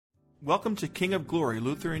Welcome to King of Glory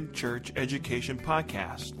Lutheran Church Education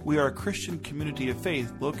Podcast. We are a Christian community of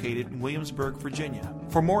faith located in Williamsburg, Virginia.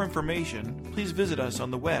 For more information, please visit us on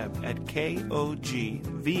the web at kogva.org.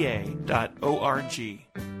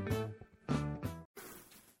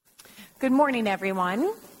 Good morning,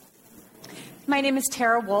 everyone. My name is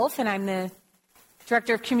Tara Wolf, and I'm the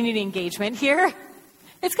Director of Community Engagement here.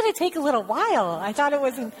 It's going to take a little while. I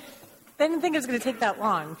didn't think it was going to take that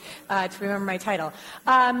long to remember my title.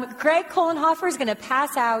 Greg Kohlenhofer is going to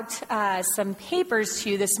pass out some papers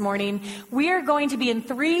to you this morning. We are going to be in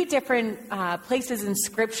 3 different places in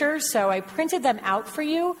Scripture, so I printed them out for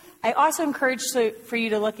you. I also encourage for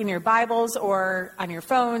you to look in your Bibles or on your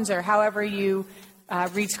phones or however you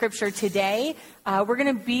read Scripture today. We're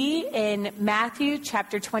going to be in Matthew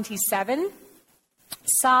chapter 27,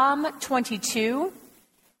 Psalm 22,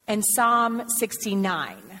 and Psalm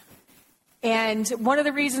 69. And one of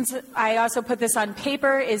the reasons I also put this on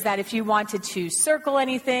paper is that if you wanted to circle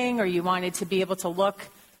anything or you wanted to be able to look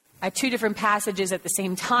at 2 different passages at the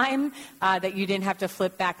same time, that you didn't have to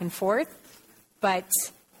flip back and forth. But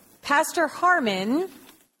Pastor Harmon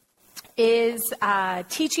is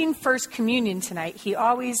teaching First Communion tonight. He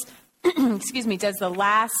always, does the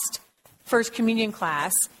last First Communion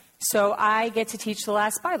class. So I get to teach the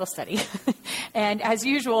last Bible study. And as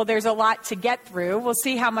usual, there's a lot to get through. We'll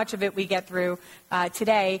see how much of it we get through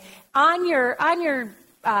today. On the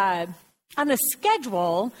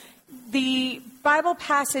schedule, the Bible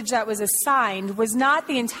passage that was assigned was not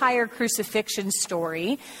the entire crucifixion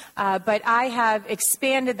story, but I have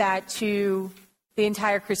expanded that to the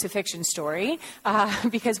entire crucifixion story,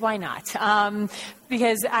 because why not?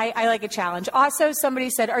 Because I like a challenge. Also, somebody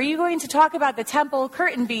said, are you going to talk about the temple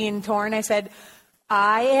curtain being torn? I said,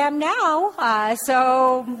 I am now.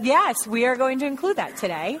 So, yes, we are going to include that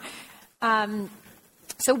today.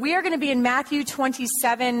 So we are going to be in Matthew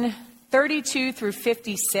 27, 32 through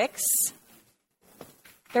 56.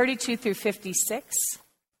 32 through 56.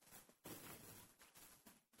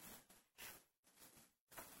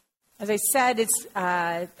 As I said,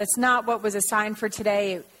 that's not what was assigned for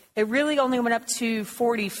today. It really only went up to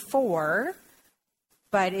 44,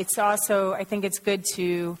 but it's also, I think it's good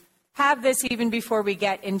to have this even before we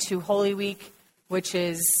get into Holy Week, which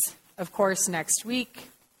is, of course, next week.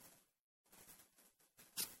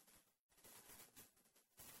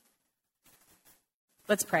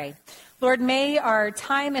 Let's pray. Lord, may our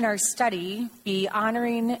time and our study be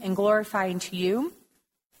honoring and glorifying to you.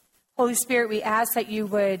 Holy Spirit, we ask that you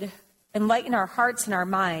would enlighten our hearts and our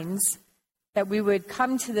minds, that we would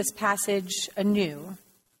come to this passage anew,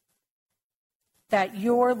 that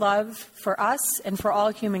your love for us and for all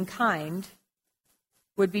humankind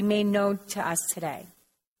would be made known to us today.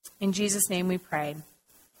 In Jesus' name we pray.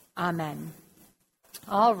 Amen.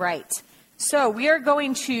 All right. So we're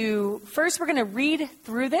going to read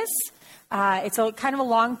through this. It's kind of a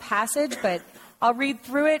long passage, but I'll read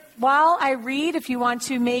through it. While I read, if you want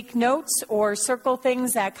to make notes or circle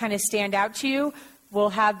things that kind of stand out to you, we'll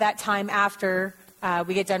have that time after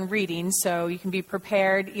we get done reading. So you can be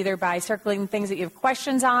prepared either by circling things that you have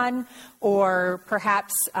questions on, or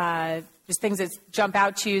perhaps just things that jump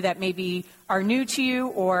out to you that maybe are new to you,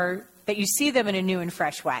 or that you see them in a new and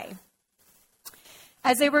fresh way.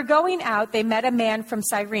 As they were going out, they met a man from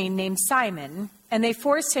Cyrene named Simon, and they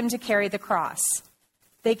forced him to carry the cross.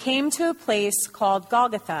 They came to a place called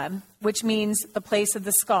Golgotha, which means the place of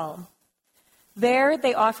the skull. There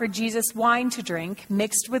they offered Jesus wine to drink,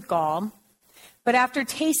 mixed with gall, but after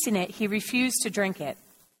tasting it, he refused to drink it.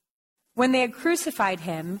 When they had crucified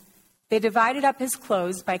him, they divided up his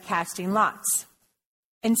clothes by casting lots.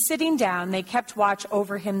 And sitting down, they kept watch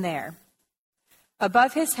over him there.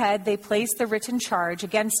 Above his head, they placed the written charge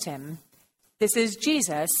against him. This is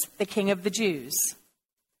Jesus, the King of the Jews.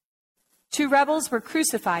 2 rebels were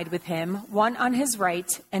crucified with him, one on his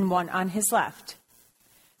right and one on his left.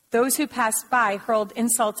 Those who passed by hurled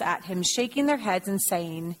insults at him, shaking their heads and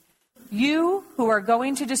saying, "You who are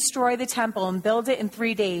going to destroy the temple and build it in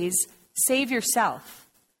 3 days, save yourself.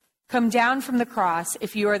 Come down from the cross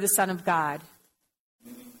if you are the Son of God."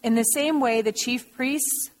 In the same way, the chief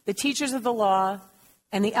priests, the teachers of the law,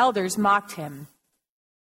 and the elders mocked him.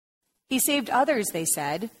 "He saved others," they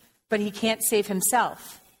said, "but he can't save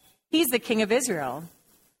himself. He's the King of Israel.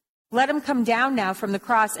 Let him come down now from the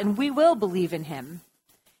cross, and we will believe in him.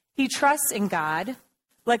 He trusts in God.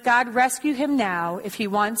 Let God rescue him now if he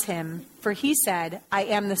wants him, for he said, 'I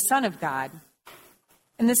am the Son of God.'"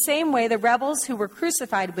 In the same way, the rebels who were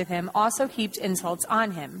crucified with him also heaped insults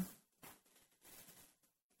on him.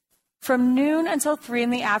 From noon until 3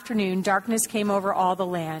 in the afternoon, darkness came over all the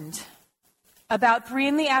land. About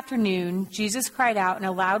 3 p.m, Jesus cried out in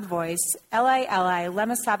a loud voice, Eli, Eli,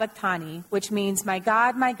 lema sabachthani, which means, my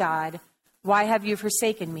God, why have you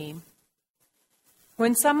forsaken me?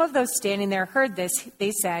 When some of those standing there heard this,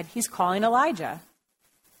 they said, he's calling Elijah.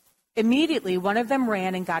 Immediately, one of them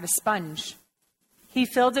ran and got a sponge. He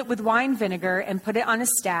filled it with wine vinegar and put it on a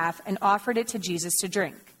staff and offered it to Jesus to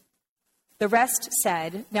drink. The rest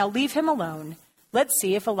said, now leave him alone. Let's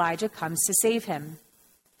see if Elijah comes to save him.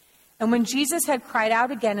 And when Jesus had cried out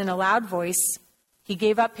again in a loud voice, he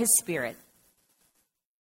gave up his spirit.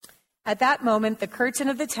 At that moment, the curtain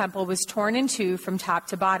of the temple was torn in two from top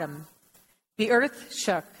to bottom. The earth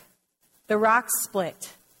shook, the rocks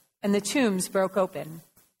split, and the tombs broke open.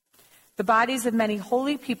 The bodies of many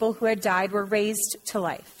holy people who had died were raised to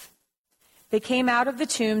life. They came out of the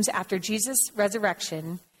tombs after Jesus'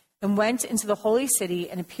 resurrection and went into the holy city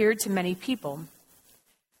and appeared to many people.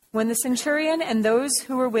 When the centurion and those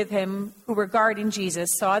who were with him, who were guarding Jesus,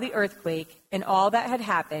 saw the earthquake and all that had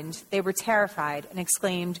happened, they were terrified and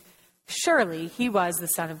exclaimed, surely he was the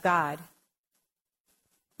Son of God.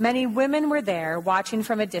 Many women were there watching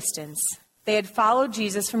from a distance. They had followed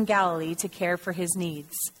Jesus from Galilee to care for his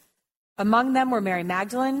needs. Among them were Mary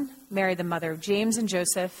Magdalene, Mary the mother of James and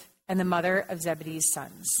Joseph, and the mother of Zebedee's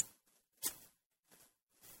sons.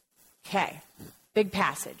 Okay, big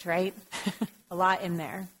passage, right? A lot in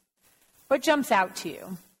there. What jumps out to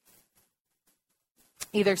you?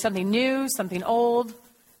 Either something new, something old,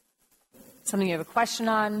 something you have a question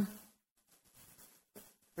on,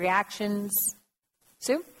 reactions.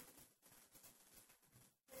 Sue?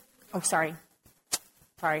 Oh, sorry.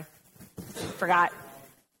 Forgot.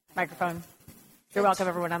 Microphone. You're welcome,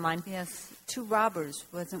 everyone online. Yes. 2 robbers.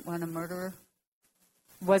 Wasn't one a murderer?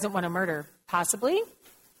 Wasn't one a murder? Possibly.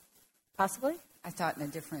 I thought in a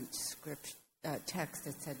different script text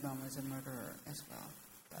it said one was a murderer as well.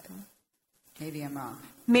 But maybe I'm wrong.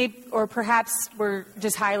 Maybe, or perhaps we're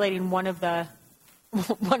just highlighting one of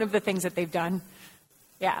the things that they've done.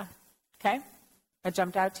 Yeah. Okay. That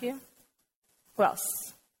jumped out to you? Who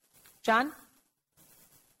else? John?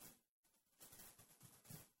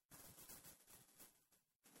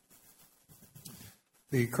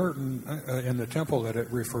 The curtain in the temple that it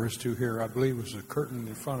refers to here, I believe, was the curtain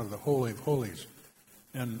in front of the Holy of Holies.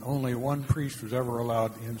 And only one priest was ever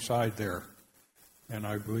allowed inside there. And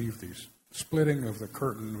I believe the splitting of the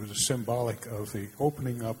curtain was symbolic of the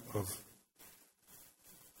opening up of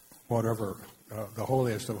whatever, the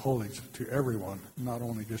holiest of holies to everyone, not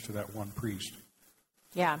only just to that one priest.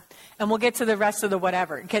 Yeah. And we'll get to the rest of the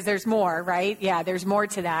whatever, because there's more, right? Yeah, there's more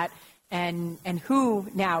to that. And who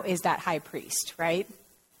now is that high priest, right?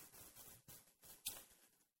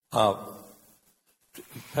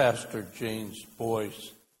 Pastor James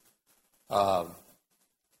Boyce, a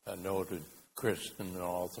noted Christian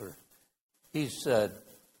author, he said,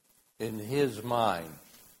 in his mind,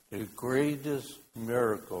 the greatest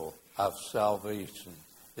miracle of salvation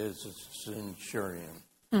is a centurion.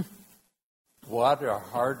 What a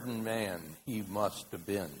hardened man he must have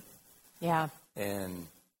been. Yeah. And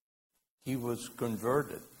he was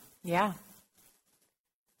converted. Yeah.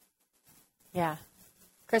 Yeah.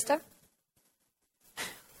 Krista?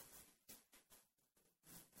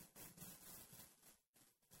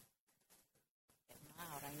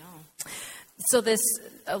 So this,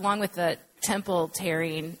 along with the temple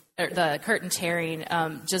tearing, or the curtain tearing,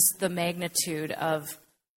 just the magnitude of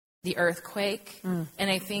the earthquake, and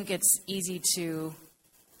I think it's easy to.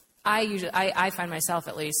 I find myself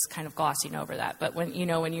at least kind of glossing over that. But when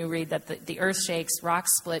you read that the earth shakes,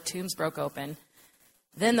 rocks split, tombs broke open,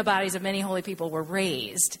 then the bodies of many holy people were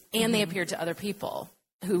raised, and they appeared to other people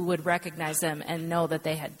who would recognize them and know that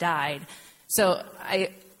they had died. So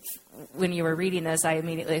when you were reading this,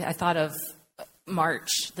 I thought of March,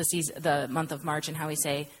 the month of March, and how we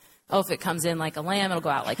say, if it comes in like a lamb, it'll go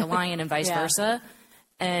out like a lion, and vice versa.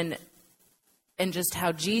 And just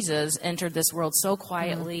how Jesus entered this world so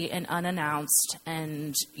quietly and unannounced,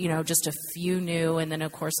 and just a few knew, and then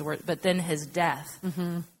of course the word, but then his death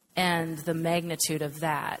and the magnitude of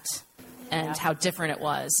that, and how different it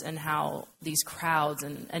was, and how these crowds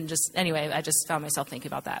and just anyway, I just found myself thinking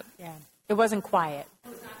about that. Yeah, it wasn't quiet. It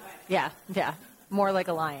was not quiet. Yeah, more like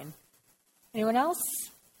a lion. Anyone else?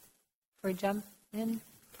 Before we jump in,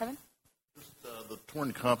 Kevin? The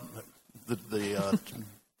torn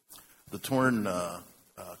the torn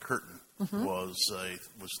curtain was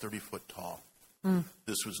 30 foot tall.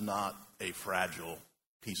 This was not a fragile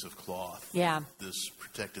piece of cloth. Yeah. This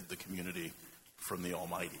protected the community from the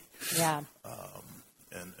Almighty. Yeah.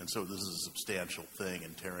 And so this is a substantial thing,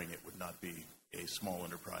 and tearing it would not be a small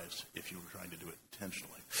enterprise if you were trying to do it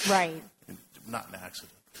intentionally. Right. And not an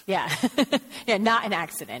accident. Yeah. Yeah, not an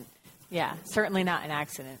accident. Yeah, certainly not an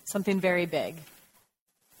accident. Something very big.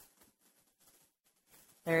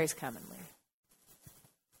 There is commonly.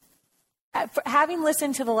 Having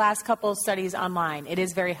listened to the last couple of studies online, it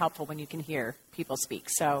is very helpful when you can hear people speak.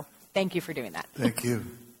 So thank you for doing that. Thank you.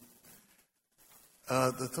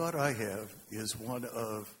 The thought I have is one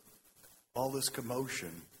of all this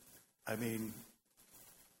commotion. I mean,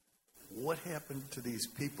 what happened to these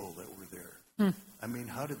people that were there? I mean,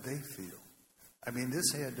 how did they feel? I mean,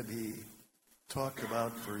 this had to be talked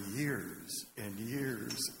about for years and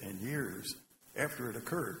years and years after it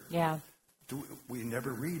occurred. Yeah. We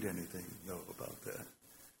never read anything, though, about that.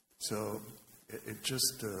 So it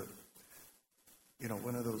just,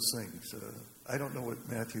 one of those things. I don't know what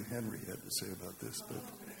Matthew Henry had to say about this, but...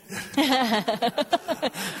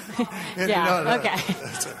 Yeah, okay.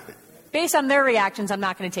 That's all right. Based on their reactions, I'm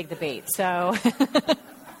not going to take the bait. So,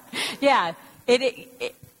 yeah,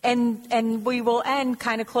 and we will end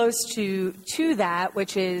kind of close to that,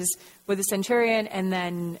 which is with the centurion and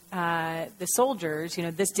then the soldiers.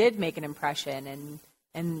 This did make an impression,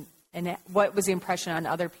 and what was the impression on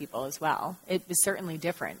other people as well? It was certainly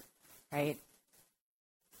different, right?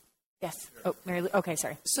 Yes. Oh, Mary Lou. Okay,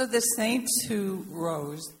 sorry. So the saints who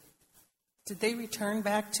rose, did they return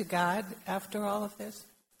back to God after all of this?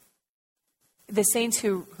 The saints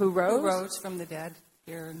who rose? Who rose from the dead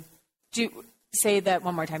here. Do you say that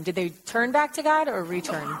one more time? Did they turn back to God or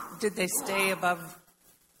return? Did they stay above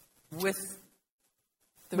with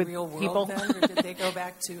the real world people? then, or did they go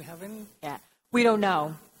back to heaven? Yeah, we don't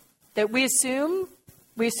know. That we assume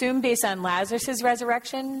based on Lazarus'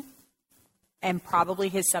 resurrection and probably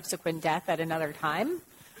his subsequent death at another time.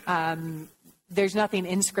 There's nothing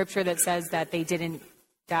in Scripture that says that they didn't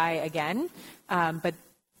die again, but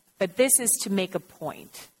this is to make a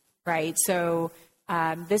point, right? So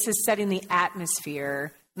this is setting the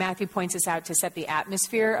atmosphere. Matthew points us out to set the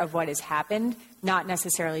atmosphere of what has happened, not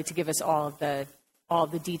necessarily to give us all the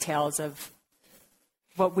details of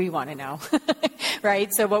what we want to know,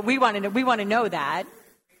 right? So what we want to know that.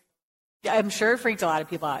 I'm sure it freaked a lot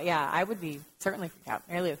of people out. Yeah, I would be certainly freaked out.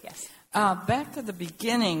 Mary Lou, yes. Back to the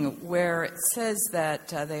beginning where it says that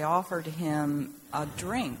they offered him a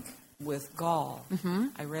drink with gall. Mm-hmm.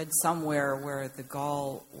 I read somewhere where the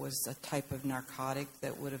gall was a type of narcotic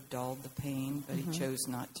that would have dulled the pain, but he chose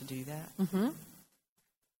not to do that. Mm-hmm.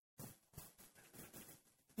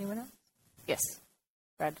 Anyone else? Yes.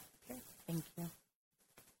 Brad. Okay. Thank you.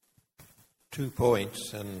 2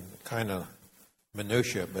 points and kind of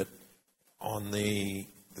minutia, but on the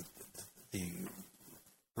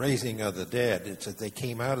raising of the dead, it said they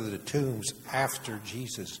came out of the tombs after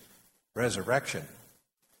Jesus' resurrection.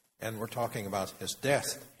 And we're talking about his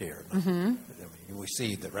death here. Mm-hmm. I mean, we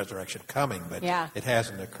see the resurrection coming, but it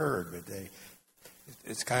hasn't occurred. But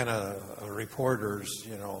it's kind of a reporter's,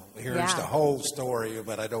 here's the whole story,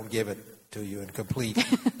 but I don't give it to you in complete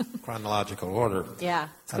chronological order. Yeah.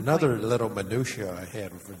 Another little minutia I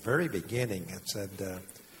had from the very beginning, it said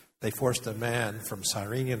they forced a man from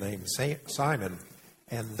Cyrene named Simon,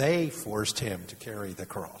 and they forced him to carry the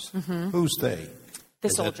cross. Mm-hmm. Who's they? The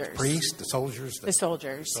Is soldiers. It the priests, the soldiers? The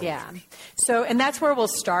soldiers, yeah. So, and that's where we'll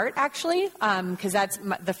start, actually, because that's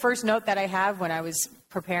the first note that I have when I was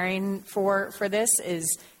preparing for this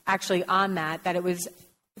is actually on that it was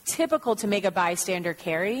typical to make a bystander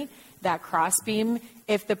carry that crossbeam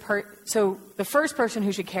if so the first person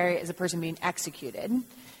who should carry it is a person being executed.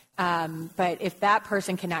 But if that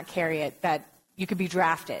person cannot carry it, that you could be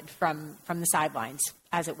drafted from the sidelines,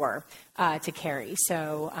 as it were, to carry.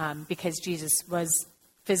 So because Jesus was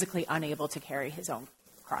physically unable to carry his own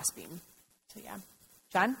crossbeam. So yeah,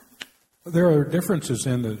 John. There are differences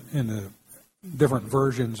in the different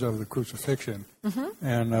versions of the crucifixion. Mm-hmm.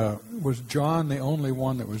 And was John the only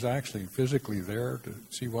one that was actually physically there to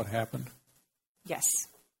see what happened? Yes.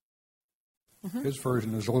 Mm-hmm. His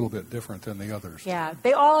version is a little bit different than the others. Yeah,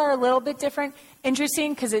 they all are a little bit different.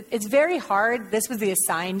 Interesting, because it's very hard. This was the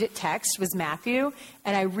assigned text, was Matthew,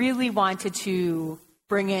 and I really wanted to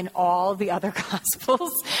bring in all the other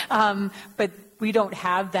Gospels, but we don't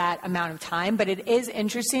have that amount of time. But it is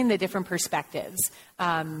interesting, the different perspectives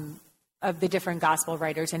of the different Gospel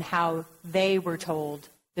writers and how they were told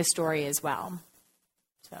the story as well.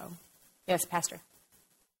 So, yes, Pastor.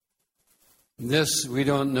 This, we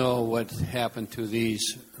don't know what happened to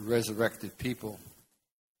these resurrected people,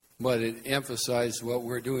 but it emphasized what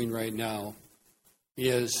we're doing right now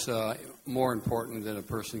is more important than a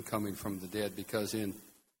person coming from the dead, because in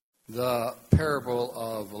the parable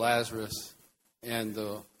of Lazarus and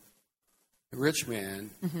the rich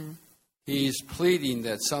man, he's pleading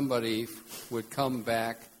that somebody would come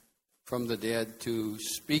back from the dead to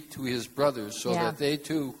speak to his brothers so that they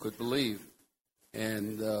too could believe.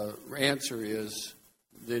 And the answer is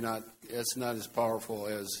it's not as powerful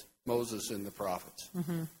as Moses and the prophets.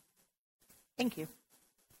 Mm-hmm. Thank you.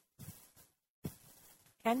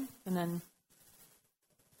 Ken, and then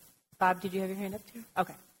Bob, did you have your hand up too?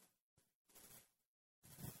 Okay.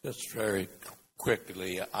 Just very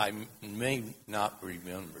quickly, I may not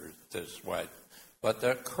remember this right, but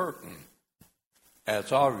that curtain,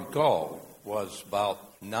 as I recall, was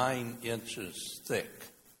about 9 inches thick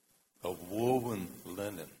of woven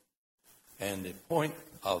linen. And the point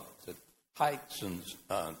of the heights and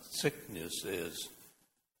thickness is,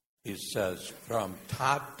 he says, from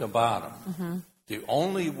top to bottom. Mm-hmm. The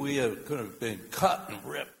only way it could have been cut and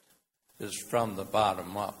ripped is from the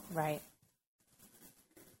bottom up. Right.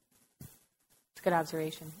 It's a good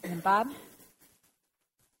observation. And Bob?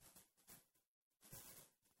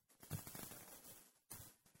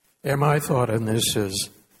 Yeah, my thought on this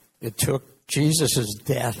is it took Jesus'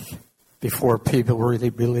 death before people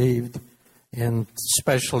really believed, and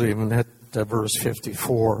especially in that verse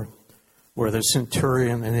 54, where the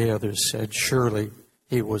centurion and the others said, surely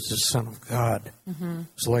he was the Son of God. Mm-hmm.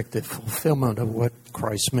 It's like the fulfillment of what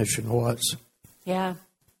Christ's mission was. Yeah.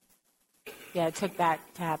 Yeah, it took that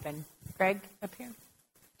to happen. Greg, up here.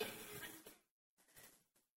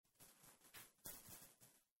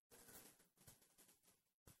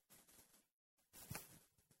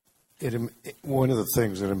 One of the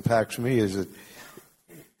things that impacts me is that,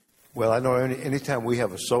 well, I know anytime we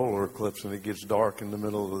have a solar eclipse and it gets dark in the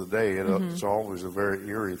middle of the day, it's always a very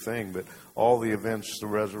eerie thing. But all the events, the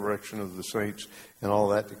resurrection of the saints and all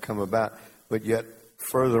that to come about. But yet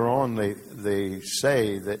further on they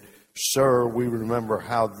say that, sir, we remember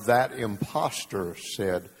how that impostor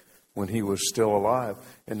said when he was still alive,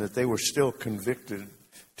 and that they were still convicted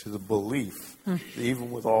to the belief, even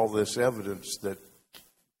with all this evidence that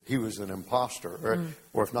he was an imposter,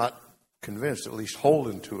 or if not convinced, at least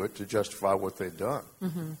holding to it to justify what they'd done.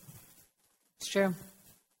 Mm-hmm. It's true.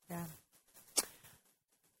 Yeah.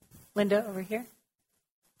 Linda, over here.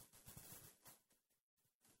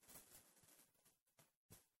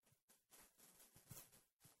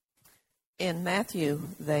 In Matthew,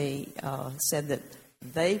 they said that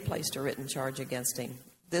they placed a written charge against him.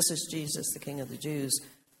 This is Jesus, the King of the Jews.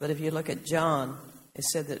 But if you look at John, it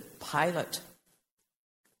said that Pilate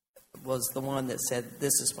was the one that said,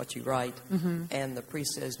 this is what you write. Mm-hmm. And the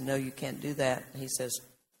priest says, no, you can't do that. And he says,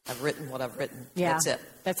 I've written what I've written. Yeah. That's it.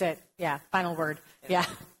 That's it. Yeah. Final word. Yeah.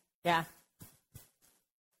 Yeah.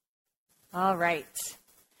 All right.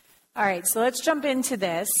 All right. So let's jump into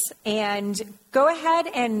this and go ahead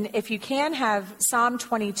and, if you can, have Psalm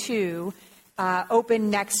 22 open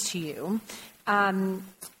next to you.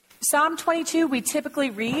 Psalm 22 we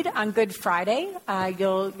typically read on Good Friday.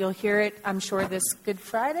 You'll hear it, I'm sure, this Good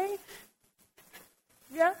Friday.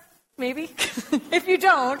 Yeah, maybe. If you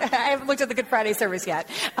don't, I haven't looked at the Good Friday service yet.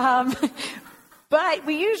 But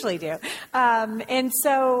we usually do. And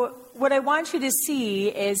so what I want you to see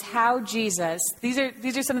is how Jesus, these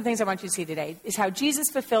are some of the things I want you to see today, is how Jesus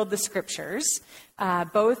fulfilled the scriptures,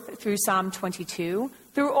 both through Psalm 22,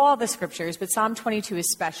 through all the scriptures, but Psalm 22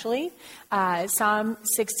 especially, Psalm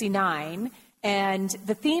 69. And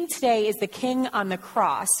the theme today is the King on the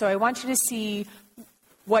cross. So I want you to see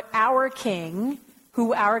what our King,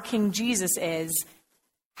 who our King Jesus is,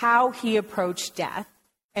 how he approached death,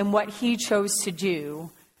 and what he chose to do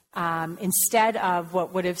instead of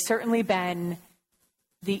what would have certainly been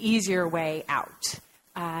the easier way out,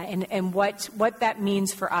 and what that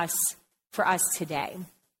means for us today.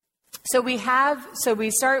 So we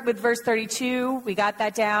start with verse 32. We got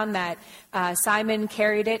that down, that Simon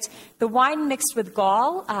carried it. The wine mixed with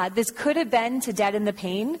gall. This could have been to deaden the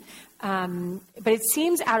pain, but it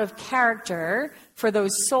seems out of character for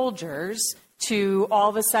those soldiers to all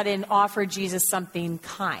of a sudden offer Jesus something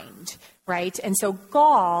kind, right? And so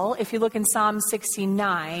gall, if you look in Psalm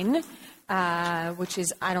 69, which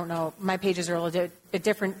is, I don't know, my pages are a little bit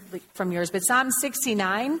different from yours, but Psalm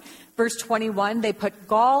 69, verse 21, they put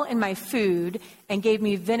gall in my food and gave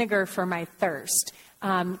me vinegar for my thirst.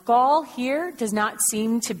 Gall here does not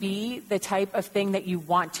seem to be the type of thing that you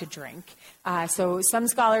want to drink. So some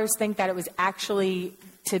scholars think that it was actually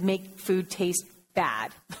to make food taste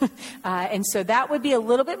bad. And so that would be a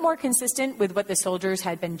little bit more consistent with what the soldiers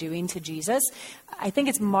had been doing to Jesus. I think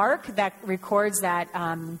it's Mark that records that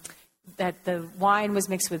that the wine was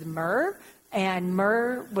mixed with myrrh, and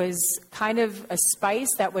myrrh was kind of a spice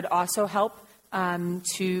that would also help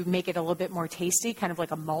to make it a little bit more tasty, kind of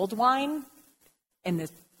like a mulled wine in the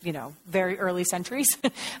very early centuries.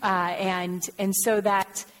 And so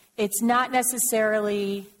that it's not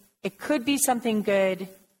necessarily it could be something good,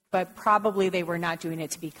 but probably they were not doing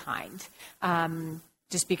it to be kind.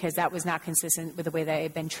 Just because that was not consistent with the way they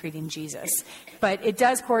had been treating Jesus. But it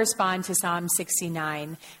does correspond to Psalm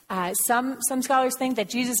 69. Some scholars think that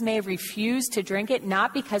Jesus may have refused to drink it,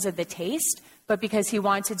 not because of the taste, but because he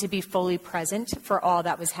wanted to be fully present for all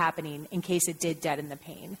that was happening in case it did deaden the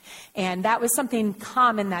pain. And that was something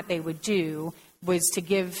common that they would do, was to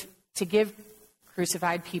give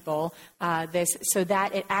crucified people this, so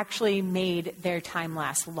that it actually made their time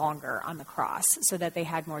last longer on the cross, so that they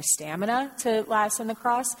had more stamina to last on the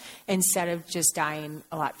cross instead of just dying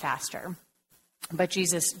a lot faster. But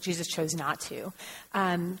Jesus chose not to.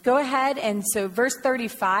 Go ahead, and so verse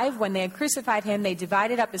 35, when they had crucified him, they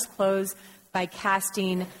divided up his clothes by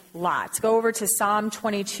casting lots. Go over to Psalm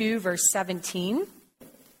 22, verse 17.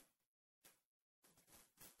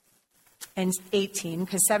 And 18,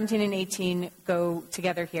 because 17 and 18 go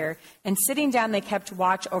together here. And sitting down, they kept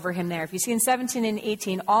watch over him there. If you see in 17 and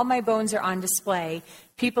 18, all my bones are on display.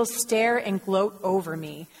 People stare and gloat over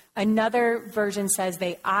me. Another version says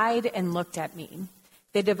they eyed and looked at me.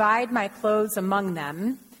 They divide my clothes among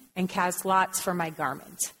them and cast lots for my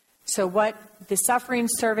garment. So what the suffering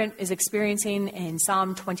servant is experiencing in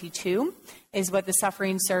Psalm 22 is what the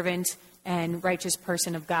suffering servant and righteous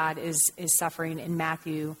person of God is suffering in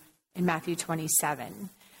Matthew 27.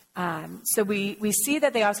 So we see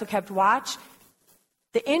that they also kept watch.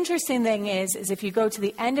 The interesting thing is if you go to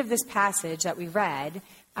the end of this passage that we read,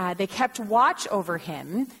 they kept watch over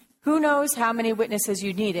him. Who knows how many witnesses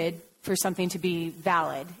you needed for something to be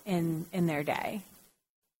valid in their day?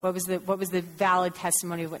 What was the valid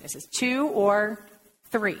testimony of witnesses? 2 or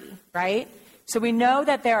 3, right? So we know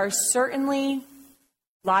that there are certainly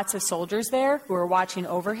lots of soldiers there who are watching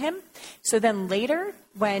over him. So then later,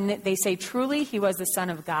 when they say truly he was the Son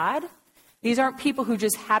of God, these aren't people who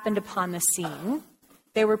just happened upon the scene.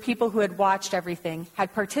 They were people who had watched everything,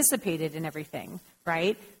 had participated in everything,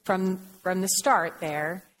 right? From the start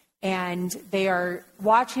there. And they are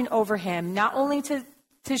watching over him, not only to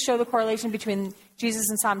show the correlation between Jesus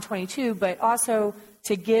and Psalm 22, but also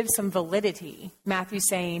to give some validity. Matthew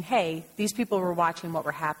saying, hey, these people were watching what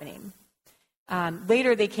were happening.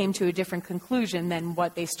 Later, they came to a different conclusion than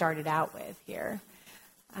what they started out with here.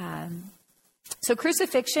 So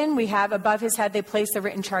crucifixion, we have above his head, they placed the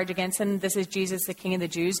written charge against him. This is Jesus, the King of the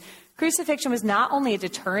Jews. Crucifixion was not only a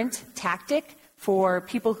deterrent tactic for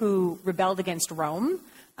people who rebelled against Rome,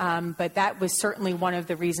 but that was certainly one of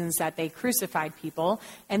the reasons that they crucified people.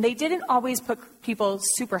 And they didn't always put people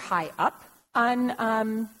super high up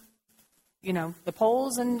on the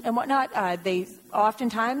poles and whatnot.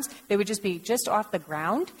 Oftentimes, they would just be just off the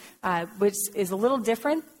ground, which is a little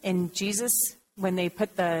different in Jesus when they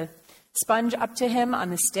put the sponge up to him on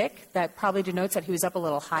the stick. That probably denotes that he was up a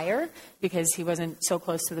little higher because he wasn't so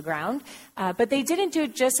close to the ground. But they didn't do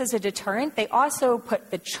it just as a deterrent. They also put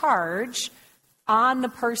the charge on the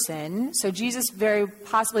person. So Jesus very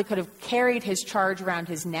possibly could have carried his charge around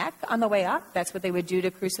his neck on the way up. That's what they would do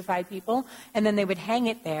to crucified people. And then they would hang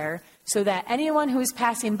it there so that anyone who was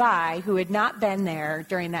passing by who had not been there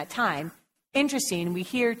during that time. Interesting, we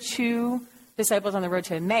hear 2 disciples on the road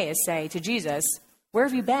to Emmaus say to Jesus, where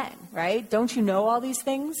have you been, right? Don't you know all these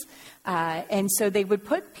things? And so they would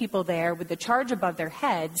put people there with the charge above their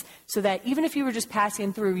heads so that even if you were just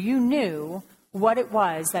passing through, you knew what it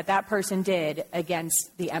was that person did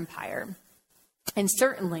against the empire. And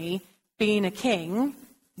certainly, being a king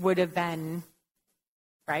would have been,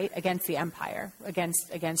 right, against the empire,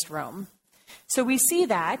 against Rome. So we see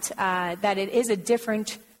that it is a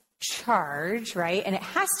different charge, right? And it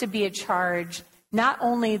has to be a charge not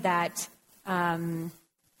only that that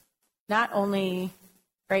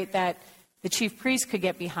the chief priest could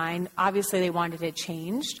get behind. Obviously, they wanted it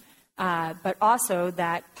changed. But also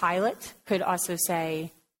that Pilate could also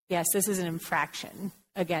say, yes, this is an infraction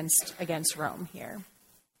against Rome here.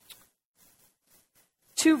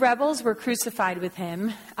 2 rebels were crucified with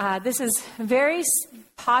him. This is very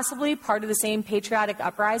possibly part of the same patriotic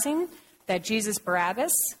uprising that Jesus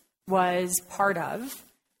Barabbas was part of.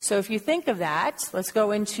 So if you think of that, let's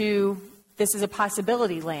go into, this is a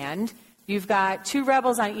possibility land. You've got 2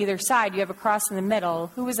 rebels on either side. You have a cross in the middle.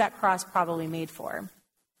 Who was that cross probably made for?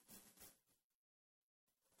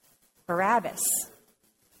 Barabbas.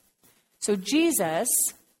 So Jesus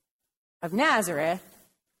of Nazareth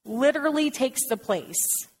literally takes the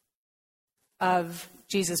place of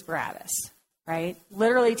Jesus Barabbas, right?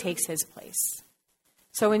 Literally takes his place.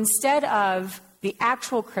 So instead of the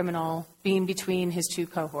actual criminal being between his 2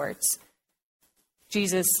 cohorts,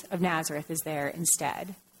 Jesus of Nazareth is there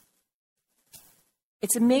instead.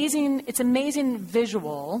 It's amazing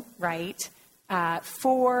visual, right?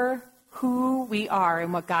 for who we are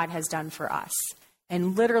and what God has done for us,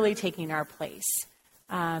 and literally taking our place.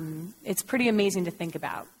 It's pretty amazing to think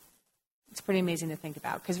about.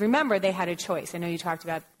 Because remember, they had a choice. I know you talked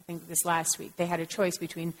about, I think, this last week. They had a choice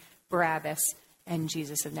between Barabbas and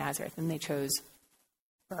Jesus of Nazareth, and they chose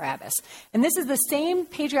Barabbas. And this is the same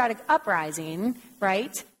patriotic uprising,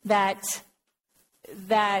 right, that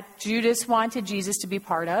Judas wanted Jesus to be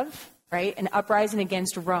part of, right? An uprising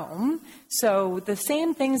against Rome. So the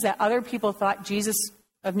same things that other people thought Jesus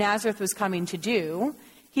of Nazareth was coming to do,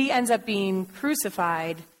 he ends up being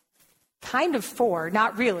crucified kind of for,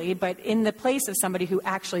 not really, but in the place of somebody who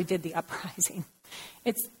actually did the uprising.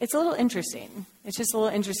 It's a little interesting. It's just a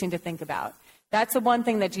little interesting to think about. That's the one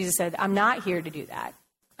thing that Jesus said, I'm not here to do that.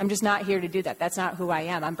 I'm just not here to do that. That's not who I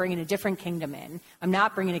am. I'm bringing a different kingdom in. I'm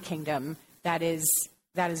not bringing a kingdom that is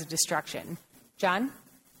a destruction. John?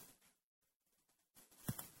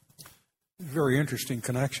 Very interesting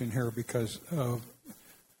connection here, because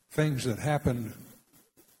things that happened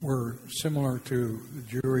were similar to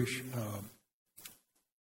the Jewish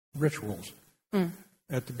rituals.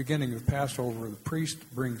 At the beginning of Passover, the priest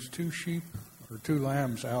brings 2 sheep or 2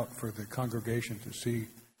 lambs out for the congregation to see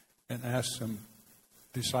and asks them,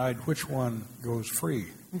 decide which one goes free.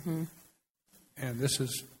 Mm-hmm. And this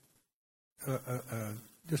is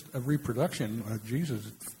just a reproduction of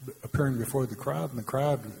Jesus appearing before the crowd, and the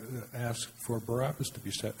crowd asks for Barabbas to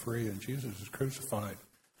be set free, and Jesus is crucified.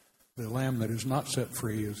 The lamb that is not set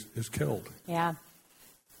free is killed. Yeah.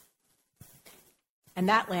 And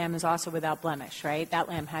that lamb is also without blemish, right? That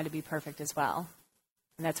lamb had to be perfect as well.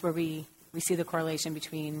 And that's where we see the correlation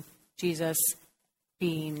between Jesus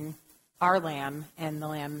being our lamb and the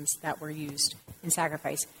lambs that were used in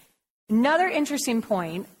sacrifice. Another interesting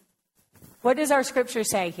point, what does our scripture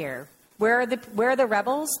say here? Where are the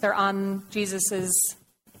rebels? They're on Jesus's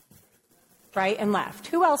right and left.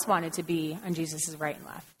 Who else wanted to be on Jesus's right and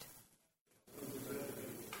left?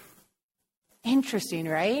 Interesting,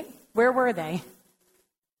 right? Where were they?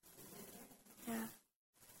 Yeah.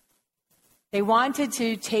 They wanted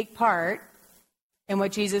to take part in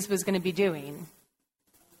what Jesus was going to be doing.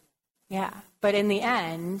 Yeah. But in the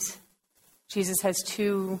end, Jesus has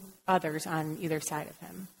 2 others on either side of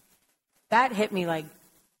him. That hit me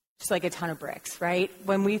just like a ton of bricks, right?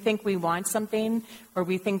 When we think we want something, or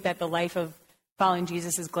we think that the life of following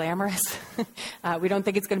Jesus is glamorous, we don't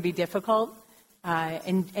think it's going to be difficult.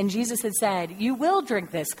 And Jesus had said, you will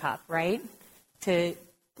drink this cup, right? To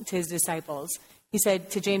his disciples. He said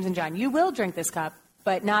to James and John, you will drink this cup,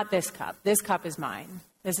 but not this cup. This cup is mine.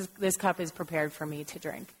 This cup is prepared for me to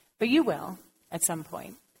drink. But you will at some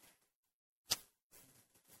point.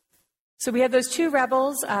 So we had those 2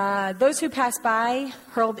 rebels. Those who passed by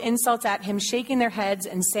hurled insults at him, shaking their heads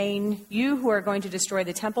and saying, you who are going to destroy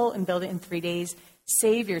the temple and build it in 3 days,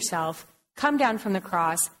 save yourself. Come down from the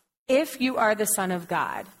cross. If you are the Son of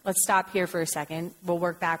God. Let's stop here for a second. We'll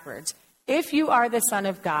work backwards. If you are the Son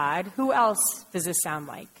of God, who else does this sound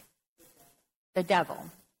like? The devil,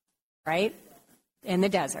 right? In the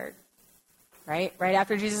desert, right? Right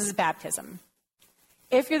after Jesus' baptism.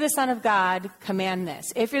 If you're the Son of God, command this.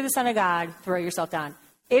 If you're the Son of God, throw yourself down.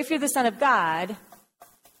 If you're the Son of God,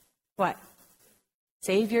 what?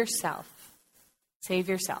 Save yourself. Save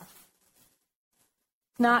yourself.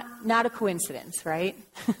 Not a coincidence, right?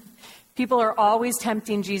 People are always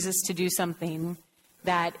tempting Jesus to do something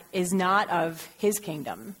that is not of his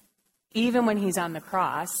kingdom. Even when he's on the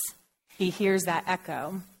cross, he hears that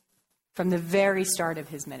echo from the very start of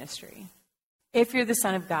his ministry. If you're the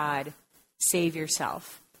Son of God, save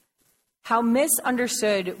yourself. How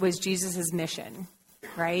misunderstood was Jesus' mission,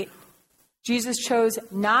 right? Jesus chose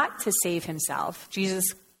not to save himself.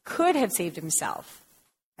 Jesus could have saved himself,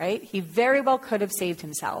 right? He very well could have saved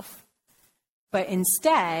himself. But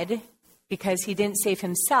instead, because he didn't save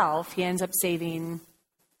himself, he ends up saving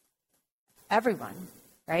everyone,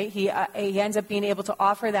 right? He ends up being able to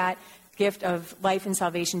offer that gift of life and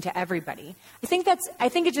salvation to everybody. I think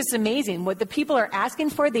it's just amazing what the people are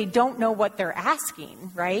asking for. They don't know what they're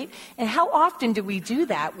asking, right? And how often do we do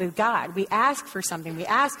that with God? We ask for something, we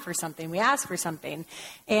ask for something, we ask for something,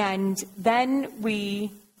 and then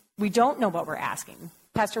we don't know what we're asking.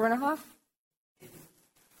 Pastor Rennerhoff?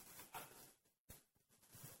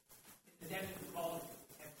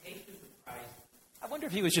 I wonder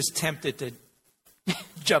if he was just tempted to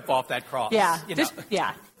jump off that cross. Yeah,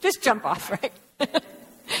 just jump off, right?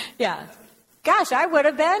 Yeah. Gosh, I would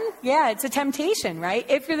have been. Yeah, it's a temptation, right?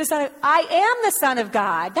 If you're the Son of... I am the Son of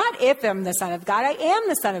God. Not if I'm the Son of God. I am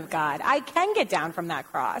the Son of God. I can get down from that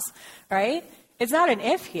cross, right? It's not an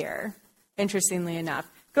if here, interestingly enough.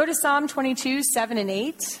 Go to Psalm 22, 7 and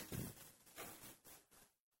 8.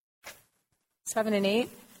 7 and 8.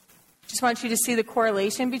 Just want you to see the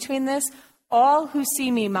correlation between this. All who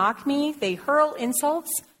see me mock me. They hurl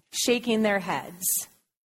insults, shaking their heads.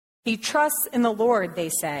 He trusts in the Lord, they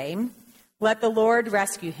say. Let the Lord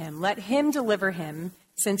rescue him. Let him deliver him,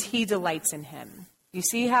 since he delights in him. You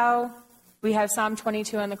see how we have Psalm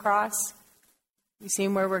 22 on the cross? You see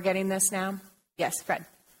where we're getting this now? Yes, Fred.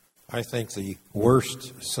 I think the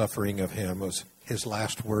worst suffering of him was his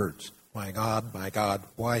last words. My God,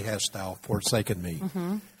 why hast thou forsaken me?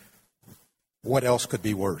 Mm-hmm. What else could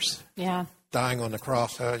be worse? Yeah. Dying on the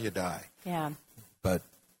cross, you die. Yeah. But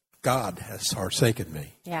God has forsaken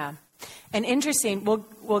me. Yeah. And interesting,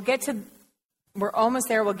 we'll get to, we're almost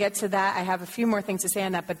there, we'll get to that. I have a few more things to say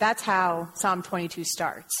on that, but that's how Psalm 22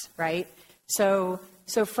 starts, right? So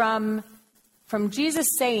from Jesus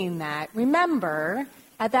saying that, remember,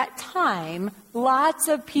 at that time, lots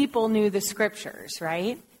of people knew the scriptures,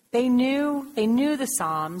 right? They knew the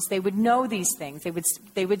Psalms. They would know these things.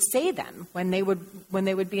 They would say them when they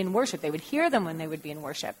would be in worship. They would hear them when they would be in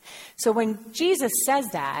worship. So when Jesus says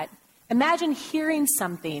that, imagine hearing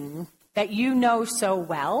something that you know so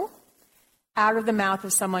well out of the mouth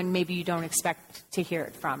of someone maybe you don't expect to hear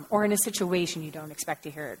it from, or in a situation you don't expect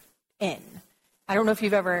to hear it in. I don't know if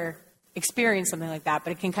you've ever experienced something like that,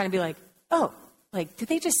 but it can kind of be like, oh, like, did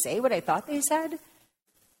they just say what I thought they said?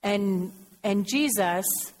 And Jesus,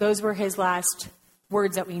 those were his last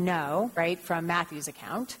words that we know, right, from Matthew's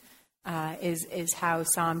account, is how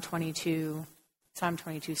Psalm 22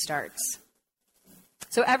 starts.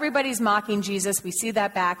 So everybody's mocking Jesus. We see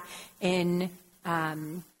that back in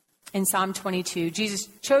Psalm 22. Jesus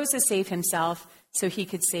chose to save himself so he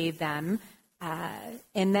could save them.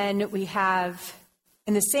 And then we have,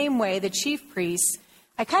 in the same way, the chief priests.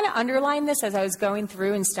 I kind of underlined this as I was going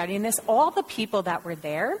through and studying this. All the people that were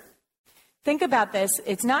there. Think about this.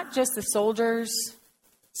 It's not just the soldiers.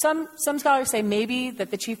 Some scholars say maybe that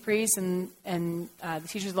the chief priests and the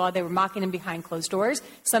teachers of the law, they were mocking him behind closed doors.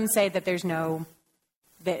 Some say that there's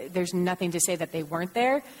nothing to say that they weren't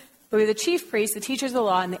there. But with the chief priests, the teachers of the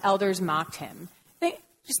law, and the elders mocked him.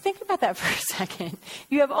 Just think about that for a second.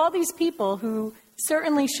 You have all these people who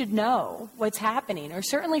certainly should know what's happening, or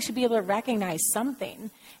certainly should be able to recognize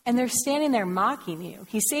something. And they're standing there mocking you.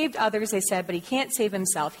 He saved others, they said, but he can't save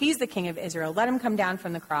himself. He's the King of Israel. Let him come down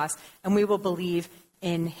from the cross, and we will believe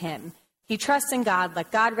in him. He trusts in God.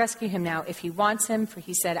 Let God rescue him now if he wants him, for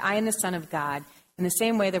he said, I am the Son of God. In the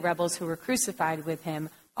same way, the rebels who were crucified with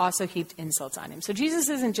him also heaped insults on him. So Jesus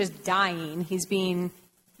isn't just dying. He's being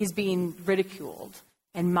ridiculed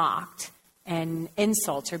and mocked, and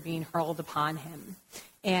insults are being hurled upon him.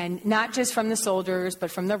 And not just from the soldiers,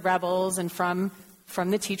 but from the rebels and from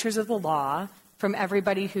the teachers of the law, from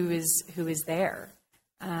everybody who is there.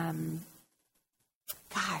 Gosh,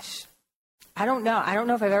 I don't know. I don't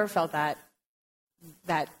know if I've ever felt that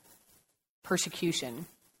persecution,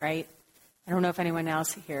 right? I don't know if anyone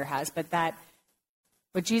else here has, but that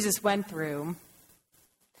what Jesus went through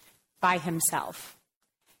by himself.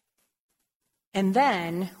 And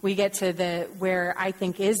then we get to where I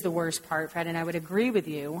think is the worst part, Fred, and I would agree with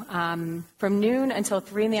you. From noon until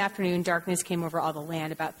 3 in the afternoon, darkness came over all the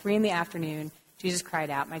land. About 3 in the afternoon, Jesus cried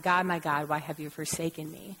out, my God, why have you forsaken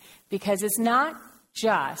me? Because it's not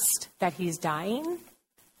just that he's dying.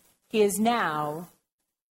 He is now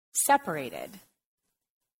separated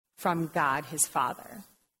from God, his Father,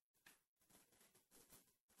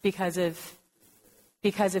 because of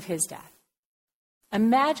his death.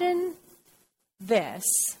 Imagine this,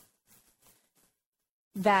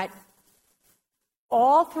 that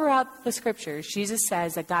all throughout the scriptures, Jesus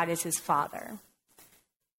says that God is his Father.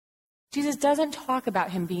 Jesus doesn't talk about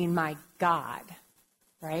him being my God,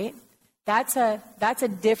 right? That's a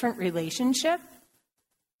different relationship.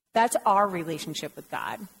 That's our relationship with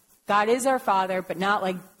God. God is our Father, but not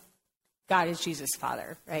like God is Jesus'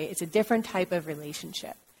 Father, right? It's a different type of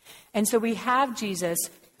relationship. And so we have Jesus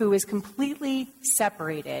who is completely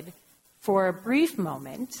separated for a brief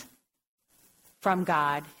moment from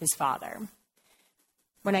God, his Father.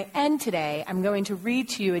 When I end today, I'm going to read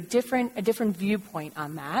to you a different viewpoint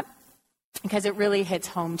on that, because it really hits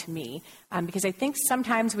home to me. Because I think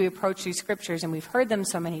sometimes we approach these scriptures, and we've heard them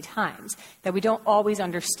so many times, that we don't always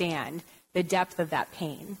understand the depth of that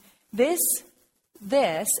pain. This,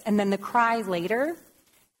 and then the cry later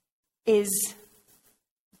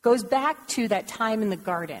goes back to that time in the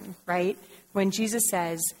garden, right? When Jesus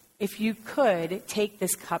says, if you could, take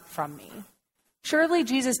this cup from me. Surely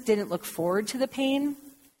Jesus didn't look forward to the pain,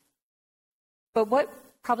 but what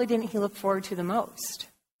probably didn't he look forward to the most?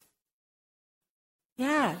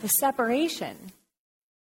 Yeah, the separation.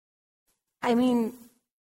 I mean,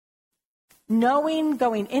 knowing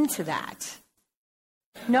going into that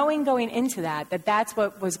knowing going into that that's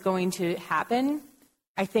what was going to happen,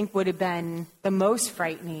 I think would have been the most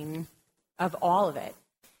frightening of all of it.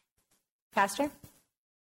 Pastor?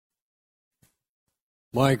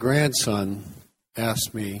 My grandson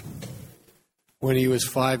asked me when he was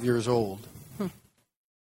 5 years old,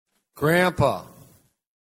 Grandpa,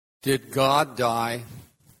 did God die?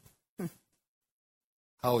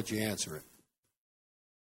 How would you answer it?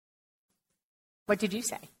 What did you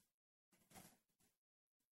say?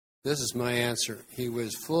 This is my answer. He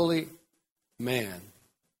was fully man.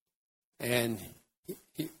 And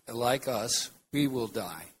he, like us, we will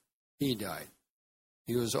die. He died.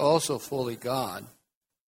 He was also fully God.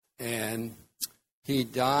 And he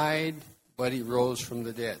died, but he rose from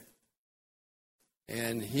the dead.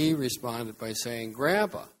 And he responded by saying,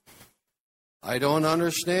 Grandpa, I don't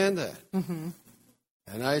understand that. Mm-hmm.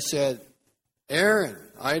 And I said, Aaron,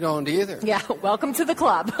 I don't either. Yeah, welcome to the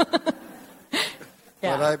club.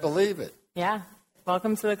 Yeah. But I believe it. Yeah,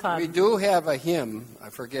 welcome to the club. We do have a hymn, I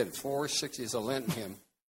forget it, 460 is a Lenten hymn,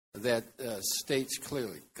 that states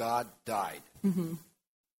clearly, God died. Mm-hmm.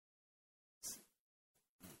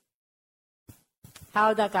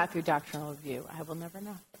 How that got through doctrinal review, I will never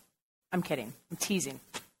know. I'm kidding. I'm teasing.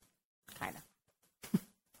 Kind of.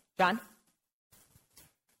 John?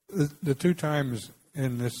 The two times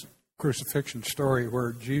in this crucifixion story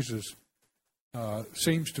where Jesus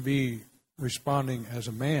seems to be responding as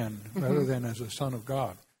a man rather than as a son of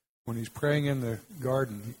God. When he's praying in the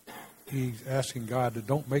garden, he's asking God to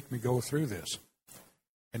don't make me go through this.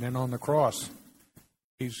 And then on the cross,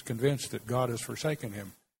 he's convinced that God has forsaken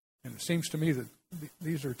him. And it seems to me that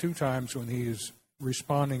these are two times when he is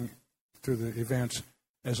responding to the events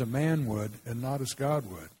as a man would and not as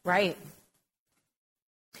God would. Right.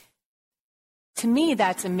 To me,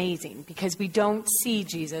 that's amazing because we don't see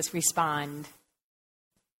Jesus respond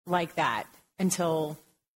like that until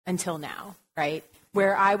now, right?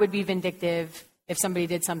 Where I would be vindictive if somebody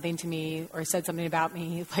did something to me or said something about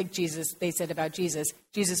me, like they said about Jesus,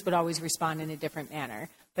 Jesus would always respond in a different manner.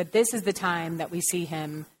 But this is the time that we see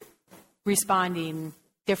him responding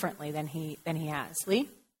differently than he has. Lee?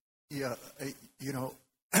 Yeah,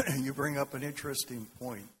 you bring up an interesting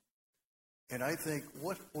point. And I think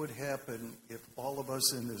what would happen if all of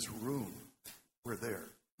us in this room were there?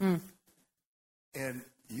 Mm. And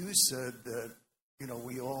you said that,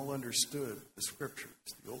 we all understood the Scriptures,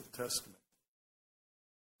 the Old Testament.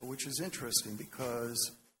 Which is interesting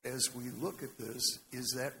because as we look at this,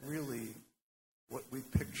 is that really what we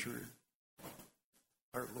pictured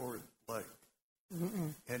our Lord like?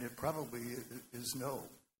 Mm-mm. And it probably is no.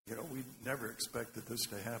 We never expected this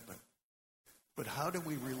to happen. But how do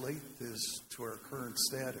we relate this to our current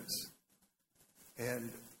status? And,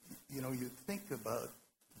 you think about,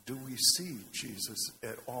 do we see Jesus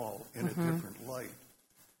at all in a different light?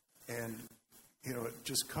 And, it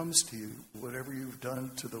just comes to you, whatever you've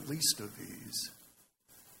done to the least of these,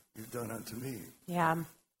 you've done unto me. Yeah.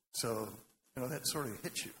 So, that sort of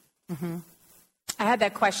hits you. Mm-hmm. I had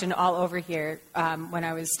that question all over here when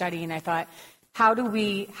I was studying. I thought, how do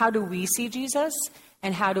we see Jesus?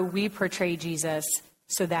 And how do we portray Jesus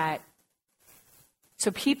so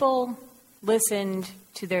people listened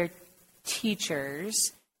to their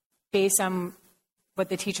teachers based on what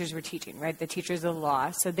the teachers were teaching, right? The teachers of the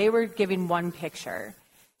law. So they were giving one picture.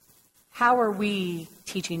 How are we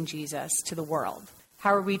teaching Jesus to the world?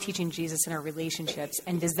 How are we teaching Jesus in our relationships?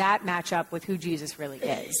 And does that match up with who Jesus really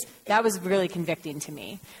is? That was really convicting to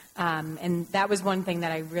me. And that was one thing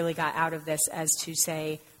that I really got out of this as to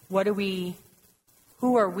say,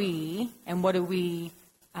 who are we, and what do we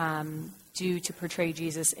do to portray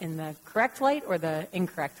Jesus in the correct light or the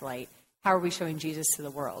incorrect light? How are we showing Jesus to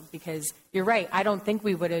the world? Because you're right, I don't think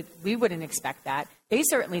we wouldn't expect that. They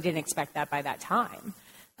certainly didn't expect that by that time.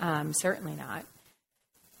 Certainly not.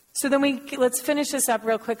 So then let's finish this up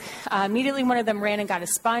real quick. Immediately one of them ran and got a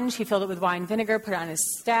sponge. He filled it with wine and vinegar, put it on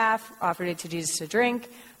his staff, offered it to Jesus to drink.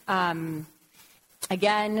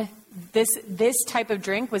 Again, this type of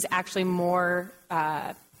drink was actually more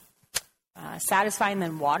satisfying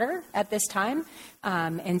than water at this time.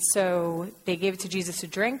 And so they gave it to Jesus to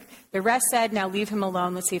drink. The rest said, now leave him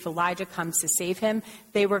alone. Let's see if Elijah comes to save him.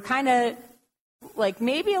 They were kind of like,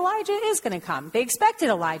 maybe Elijah is going to come. They expected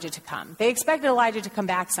Elijah to come. They expected Elijah to come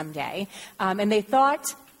back someday. And they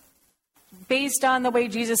thought, based on the way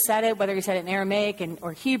Jesus said it, whether he said it in Aramaic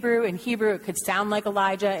or Hebrew, in Hebrew it could sound like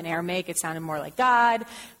Elijah. In Aramaic it sounded more like God.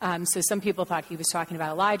 So some people thought he was talking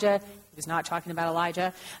about Elijah. He was not talking about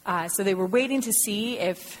Elijah. So they were waiting to see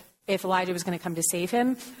if if Elijah was going to come to save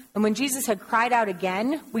him. And when Jesus had cried out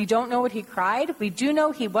again, we don't know what he cried. We do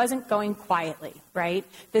know he wasn't going quietly, right?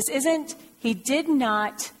 He did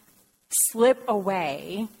not slip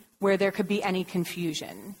away where there could be any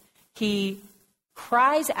confusion. He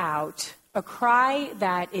cries out a cry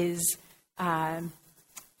that is one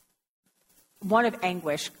of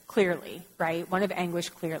anguish, clearly, right? One of anguish,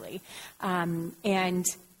 clearly.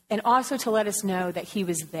 And also to let us know that he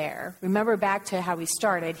was there. Remember back to how we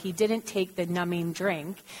started, he didn't take the numbing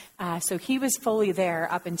drink, so he was fully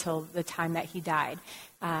there up until the time that he died.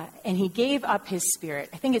 And he gave up his spirit.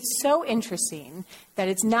 I think it's so interesting that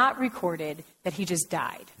it's not recorded that he just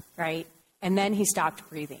died, right? And then he stopped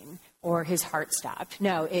breathing or his heart stopped.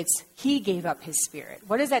 No, it's he gave up his spirit.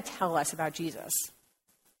 What does that tell us about Jesus?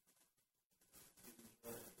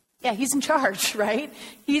 Yeah, he's in charge, right?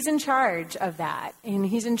 He's in charge of that. And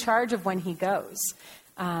he's in charge of when he goes,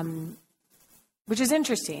 which is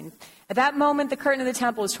interesting. At that moment, the curtain of the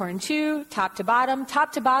temple is torn in two, top to bottom.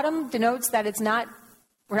 Top to bottom denotes that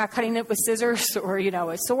we're not cutting it with scissors or,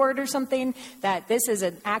 a sword or something, that this is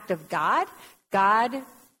an act of God. God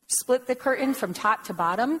split the curtain from top to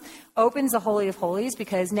bottom, opens the Holy of Holies,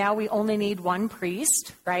 because now we only need one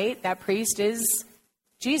priest, right? That priest is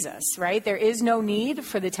Jesus, right? There is no need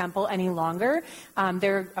for the temple any longer.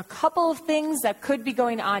 There are a couple of things that could be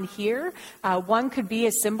going on here. One could be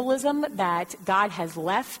a symbolism that God has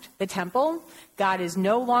left the temple. God is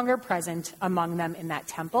no longer present among them in that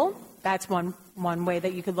temple. That's one way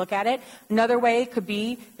that you could look at it. Another way could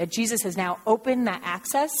be that Jesus has now opened that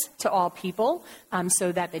access to all people,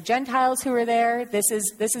 so that the Gentiles who are there, this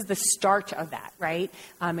is the start of that, right?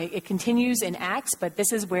 It continues in Acts, but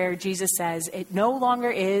this is where Jesus says it no longer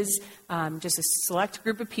is just a select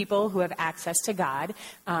group of people who have access to God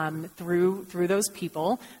through those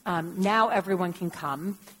people. Now everyone can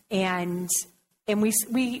come. And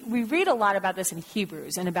we read a lot about this in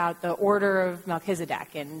Hebrews and about the order of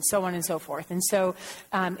Melchizedek and so on and so forth. And so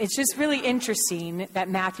it's just really interesting that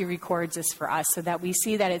Matthew records this for us so that we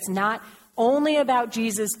see that it's not only about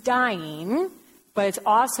Jesus dying, but it's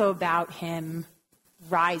also about him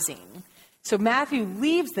rising. So Matthew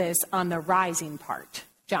leaves this on the rising part.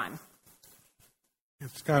 John.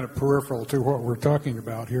 It's kind of peripheral to what we're talking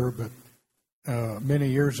about here, but many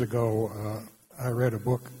years ago, I read a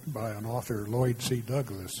book by an author, Lloyd C.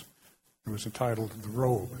 Douglas. It was entitled The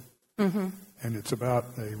Robe. Mm-hmm. And it's about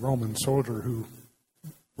a Roman soldier who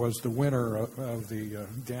was the winner of the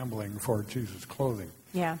gambling for Jesus' clothing.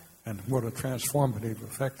 Yeah. And what a transformative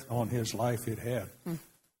effect on his life it had.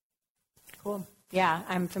 Cool. Yeah,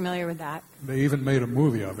 I'm familiar with that. They even made a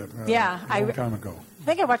movie of it a long time ago. I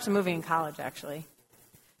think I watched the movie in college, actually.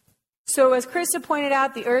 So as Krista pointed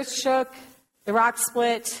out, the earth shook, the rocks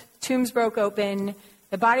split, tombs broke open.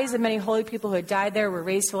 The bodies of many holy people who had died there were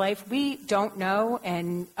raised to life. We don't know.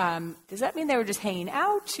 And does that mean they were just hanging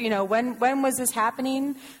out? When was this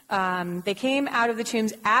happening? They came out of the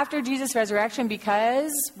tombs after Jesus' resurrection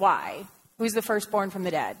because why? Who's the firstborn from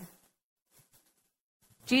the dead?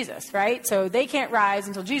 Jesus, right? So they can't rise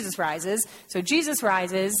until Jesus rises. So Jesus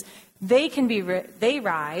rises. They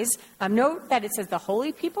rise. Note that it says the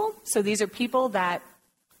holy people. So these are people that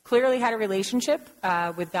clearly had a relationship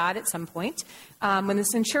with God at some point. When the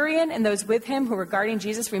centurion and those with him who were guarding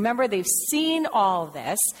Jesus, remember, they've seen all of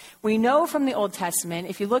this. We know from the Old Testament,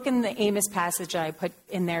 if you look in the Amos passage I put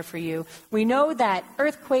in there for you, we know that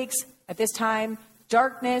earthquakes at this time,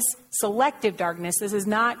 darkness, selective darkness. This is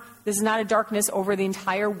not a darkness over the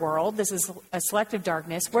entire world. This is a selective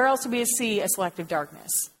darkness. Where else do we see a selective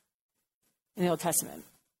darkness in the Old Testament?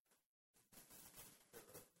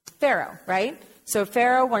 Pharaoh, right? So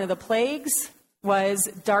Pharaoh, one of the plagues was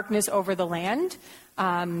darkness over the land.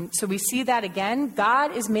 So we see that again.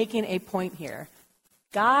 God is making a point here.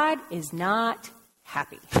 God is not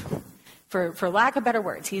happy. For lack of better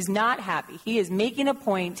words, he's not happy. He is making a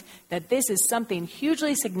point that this is something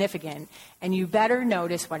hugely significant, and you better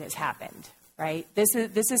notice what has happened, right? This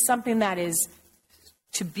is something that is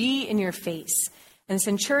to be in your face. And the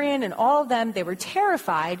centurion and all of them, they were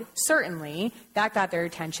terrified, certainly. That got their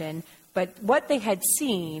attention. But what they had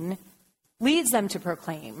seen leads them to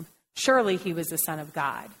proclaim, surely he was the Son of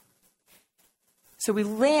God. So we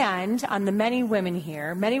land on the many women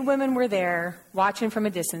here. Many women were there watching from a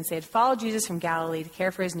distance. They had followed Jesus from Galilee to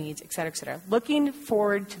care for his needs, et cetera, looking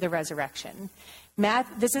forward to the resurrection.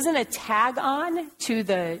 This isn't a tag on to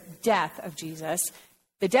the death of Jesus.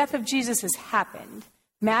 The death of Jesus has happened.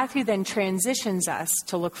 Matthew then transitions us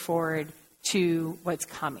to look forward to what's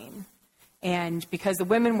coming. And because the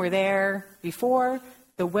women were there before,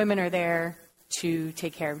 the women are there to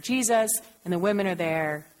take care of Jesus, and the women are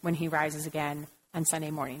there when he rises again on Sunday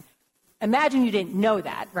morning. imagine you didn't know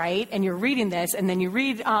that, right? And you're reading this, and then you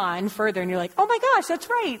read on further, and you're like, oh my gosh, that's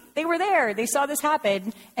right. They were there. They saw this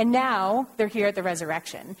happen, and now they're here at the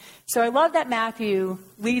resurrection. So I love that Matthew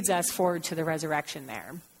leads us forward to the resurrection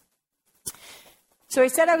there. So I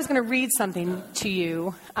said I was going to read something to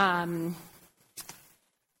you.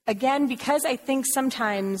 Again, because I think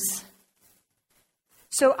sometimes...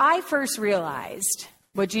 So I first realized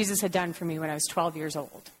what Jesus had done for me when I was 12 years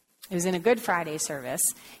old. It was in a Good Friday service,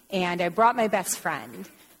 and I brought my best friend,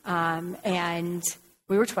 and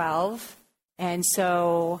we were 12, and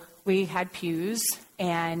so we had pews,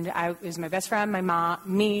 and it was my best friend, my mom,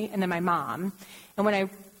 me, and then my mom. And when I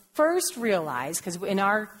first realized, because in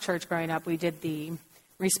our church growing up, we did the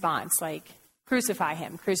response, like, crucify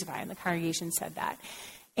him, the congregation said that.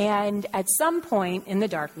 And at some point in the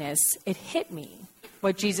darkness, it hit me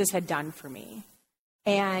what Jesus had done for me.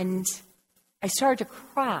 And I started to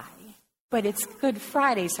cry. But it's Good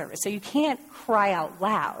Friday service, so you can't cry out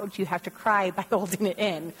loud. You have to cry by holding it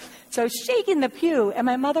in. So I was shaking the pew, and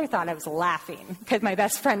my mother thought I was laughing because my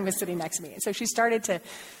best friend was sitting next to me. And so she started to,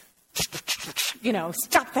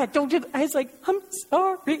 stop that, don't do that. I was like, I'm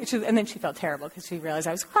sorry. And then she felt terrible because she realized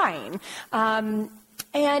I was crying. And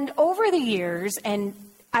over the years, and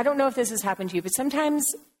I don't know if this has happened to you, but sometimes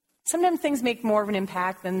things make more of an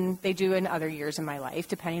impact than they do in other years in my life,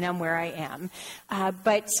 depending on where I am.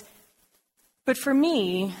 But for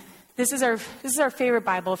me, this is our favorite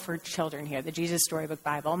Bible for children here, the Jesus Storybook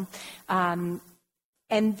Bible. And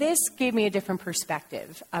this gave me a different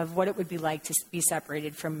perspective of what it would be like to be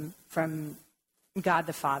separated from God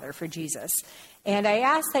the Father, for Jesus. And I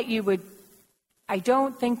ask that you would, I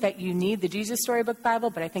don't think that you need the Jesus Storybook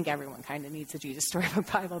Bible, but I think everyone kind of needs the Jesus Storybook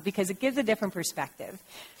Bible because it gives a different perspective.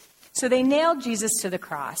 So they nailed Jesus to the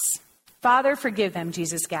cross. Father, forgive them,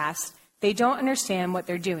 Jesus gasped. They don't understand what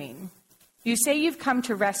they're doing. You say you've come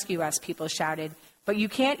to rescue us, people shouted, but you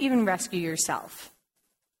can't even rescue yourself.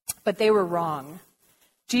 But they were wrong.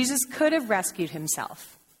 Jesus could have rescued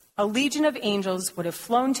himself. A legion of angels would have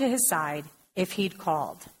flown to his side if he'd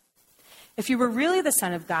called. If you were really the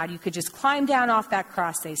Son of God, you could just climb down off that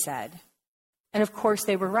cross, they said. And of course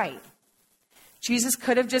they were right. Jesus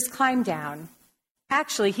could have just climbed down.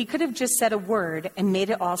 Actually, he could have just said a word and made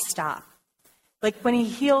it all stop. Like when he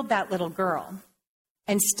healed that little girl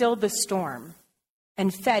and stilled the storm,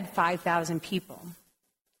 and fed 5,000 people.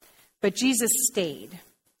 But Jesus stayed.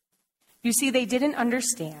 You see, they didn't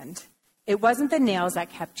understand. It wasn't the nails that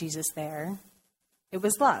kept Jesus there. It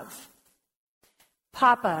was love.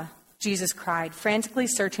 Papa, Jesus cried, frantically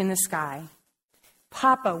searching the sky.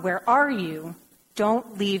 Papa, where are you?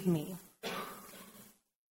 Don't leave me.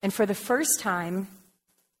 And for the first time,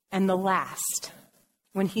 and the last,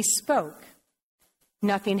 when he spoke,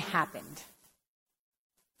 nothing happened.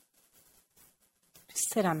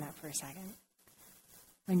 Just sit on that for a second.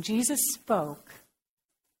 When Jesus spoke,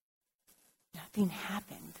 nothing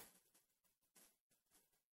happened.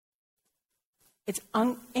 It's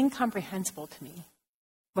incomprehensible to me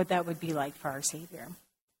what that would be like for our Savior.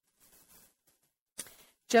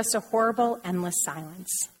 Just a horrible, endless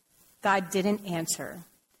silence. God didn't answer.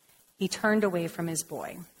 He turned away from his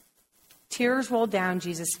boy. Tears rolled down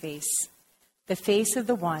Jesus' face, the face of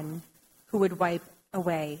the one who would wipe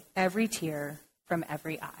away every tear from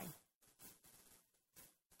every eye.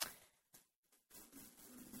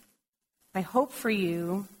 My hope for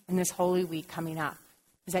you in this Holy Week coming up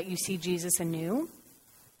is that you see Jesus anew,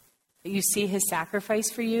 that you see his sacrifice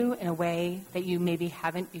for you in a way that you maybe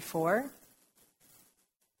haven't before,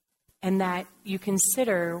 and that you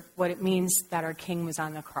consider what it means that our King was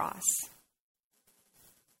on the cross,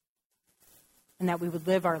 and that we would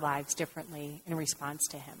live our lives differently in response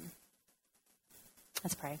to him.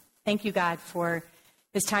 Let's pray. Thank you, God, for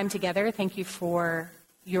this time together. Thank you for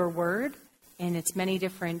your word and its many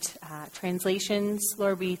different translations.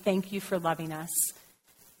 Lord, we thank you for loving us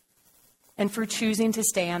and for choosing to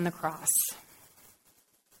stay on the cross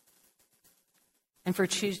and for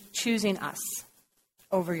choosing us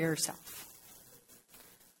over yourself.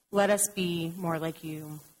 Let us be more like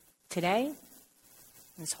you today,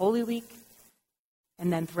 this Holy Week,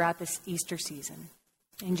 and then throughout this Easter season.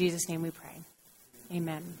 In Jesus' name we pray.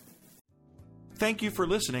 Amen. Thank you for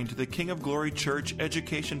listening to the King of Glory Church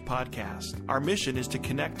Education Podcast. Our mission is to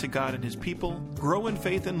connect to God and his people, grow in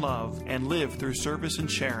faith and love, and live through service and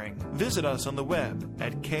sharing. Visit us on the web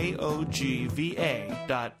at kogva.org.